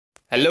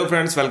Hello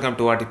friends, welcome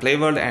to RT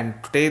Playworld, and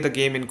today the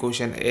game in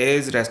question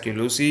is Rescue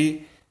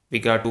Lucy. We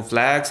got two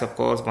flags, of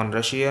course, one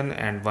Russian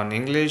and one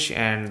English,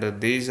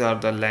 and these are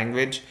the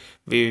language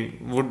we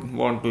would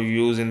want to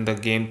use in the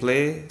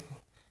gameplay.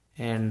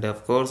 And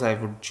of course I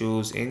would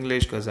choose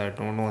English because I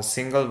don't know a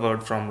single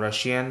word from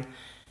Russian.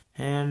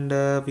 And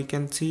we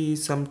can see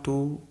some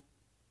two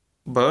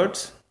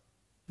birds.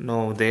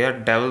 No, they are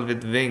devil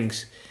with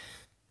wings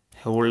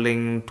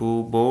holding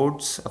two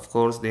boards. Of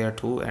course there are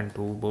two and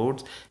two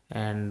boards,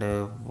 and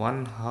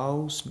one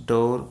house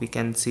door we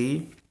can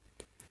see.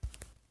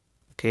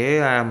 Okay,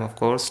 I am of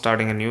course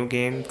starting a new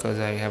game because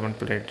I haven't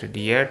played it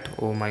yet.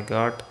 Oh my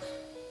god.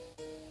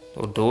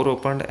 So door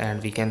opened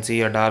and we can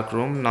see a dark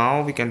room.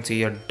 Now we can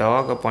see a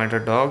dog, a pointer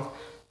dog.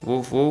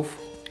 Woof woof.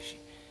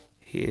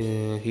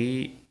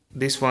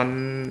 This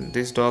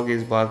dog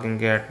is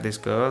barking at this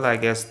girl. I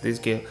guess this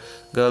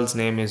girl's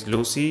name is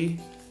Lucy,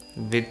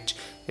 which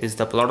is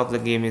the plot of the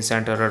game is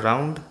centered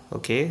around.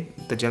 Okay,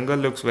 the jungle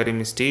looks very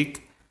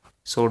mystique,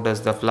 so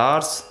does the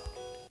flowers.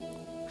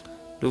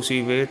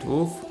 Lucy, wait,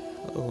 woof.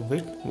 Oh,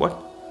 wait, what?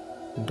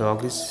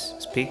 Dog is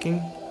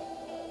speaking.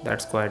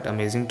 That's quite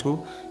amazing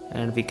too.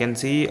 And we can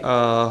see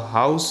a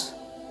house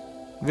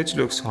which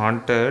looks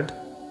haunted.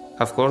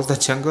 Of course the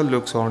jungle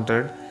looks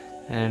haunted,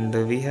 and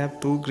we have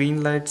two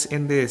green lights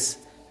in this,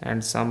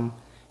 and some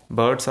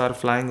birds are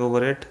flying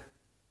over it.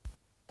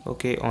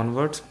 Okay,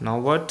 onwards. Now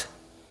what?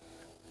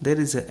 There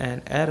is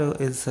an arrow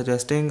is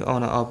suggesting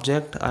on an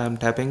object. I am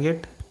tapping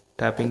it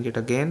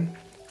again.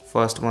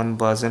 First one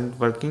wasn't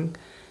working,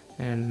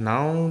 and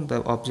now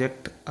the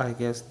object, I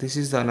guess this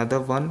is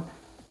another one.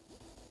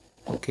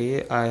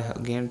 Okay, I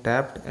again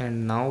tapped,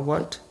 and now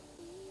what?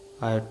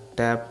 I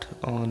tapped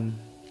on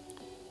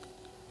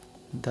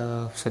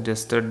the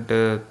suggested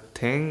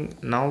thing.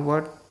 Now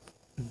what?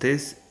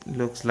 This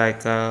looks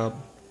like a,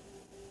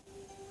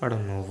 I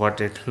don't know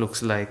what it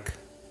looks like.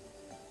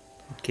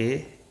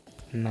 Okay,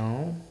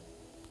 now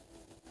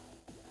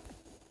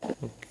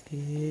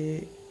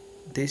okay,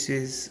 this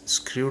is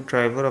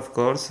screwdriver. Of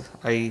course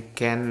I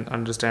can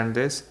understand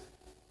this.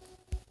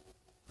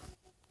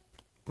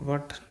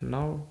 What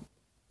now?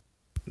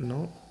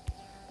 No.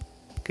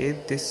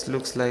 Okay, this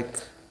looks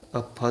like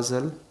a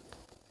puzzle.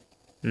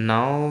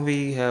 Now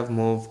we have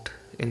moved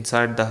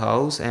inside the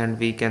house, and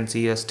we can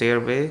see a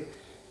stairway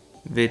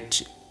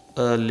which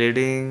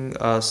leading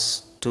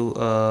us to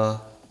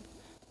a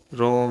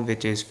room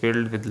which is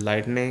filled with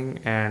lightning,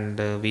 and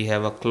we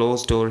have a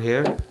closed door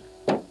here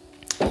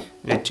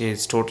which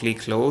is totally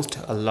closed,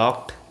 a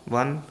locked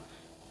one.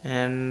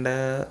 And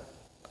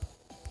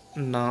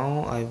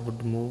now I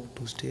would move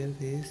to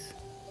stairways.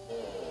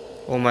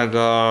 Oh my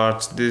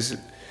god, this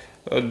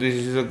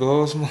is a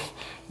ghost.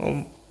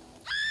 Oh,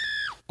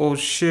 oh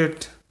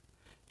shit,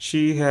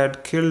 she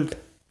had killed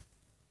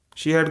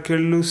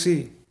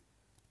Lucy.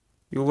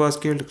 You was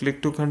killed.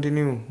 Click to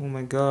continue. Oh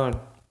my god.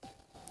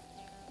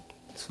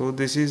 So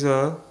this is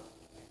a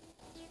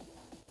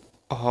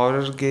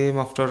horror game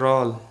after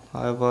all.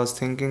 I was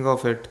thinking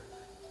of it.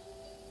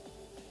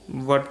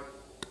 What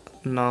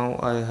now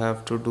I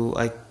have to do?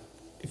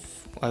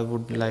 If I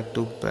would like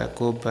to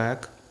go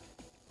back.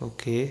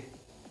 Okay.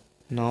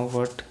 Now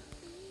what?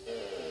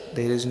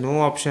 There is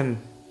no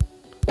option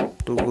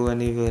to go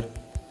anywhere.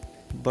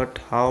 But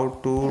how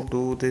to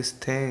do this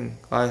thing?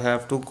 I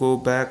have to go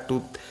back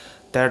to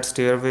that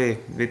stairway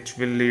which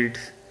will lead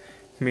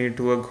me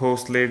to a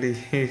ghost lady.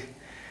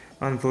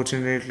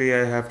 Unfortunately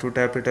I have to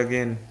tap it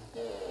again.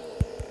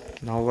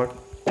 Now what?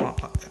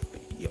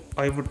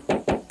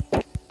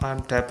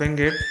 I'm tapping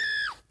it,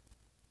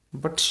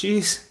 but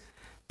she's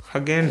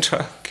again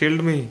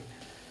killed me.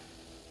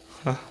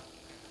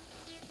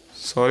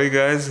 Sorry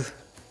guys,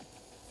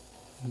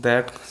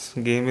 that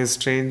game is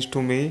strange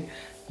to me,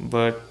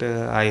 but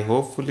I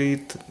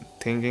hopefully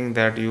thinking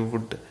that you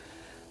would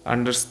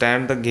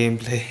understand the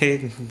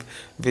gameplay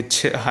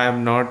which I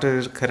am not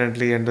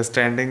currently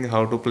understanding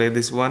how to play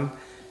this one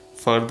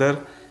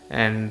further.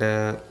 And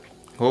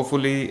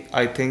hopefully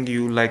I think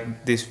you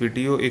liked this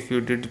video. If you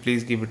did,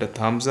 please give it a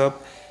thumbs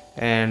up,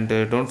 and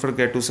don't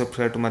forget to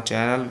subscribe to my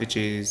channel, which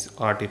is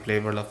RT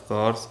Playworld, of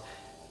course,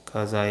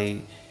 because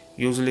I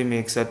usually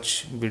make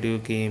such video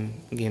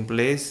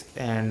gameplays.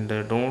 And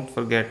don't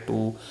forget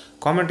to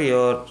comment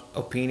your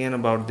opinion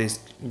about this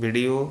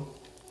video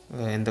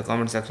in the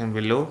comment section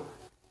below.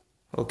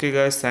 Okay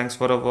guys, thanks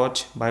for a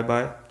watch. Bye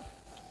bye.